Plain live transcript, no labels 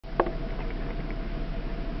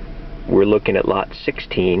We're looking at lot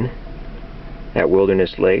 16 at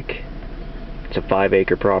Wilderness Lake. It's a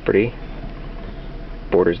 5-acre property.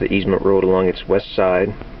 Borders the easement road along its west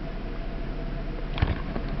side.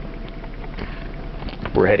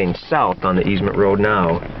 We're heading south on the easement road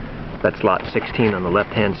now. That's lot 16 on the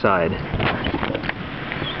left-hand side.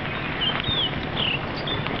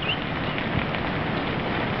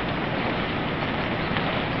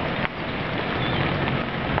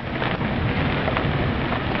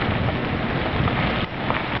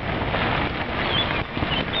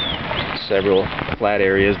 Several flat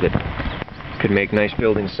areas that could make nice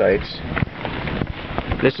building sites.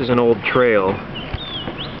 This is an old trail.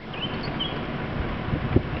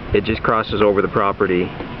 It just crosses over the property.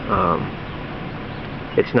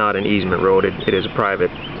 It's not an easement road, it is a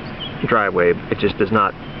private driveway. It just does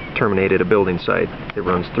not terminate at a building site. It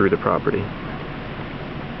runs through the property.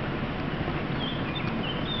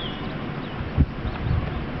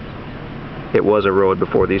 It was a road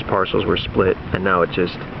before these parcels were split, and now it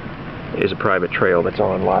just is a private trail that's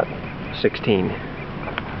on lot 16.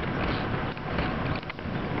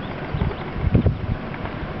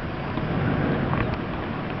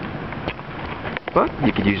 But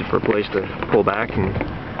you could use it for a place to pull back and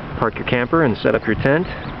park your camper and set up your tent,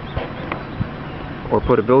 or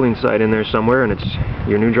put a building site in there somewhere and it's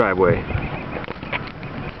your new driveway.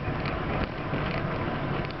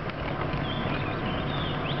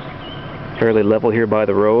 Fairly level here by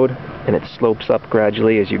the road, and it slopes up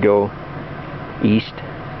gradually as you go east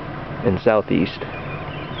and southeast.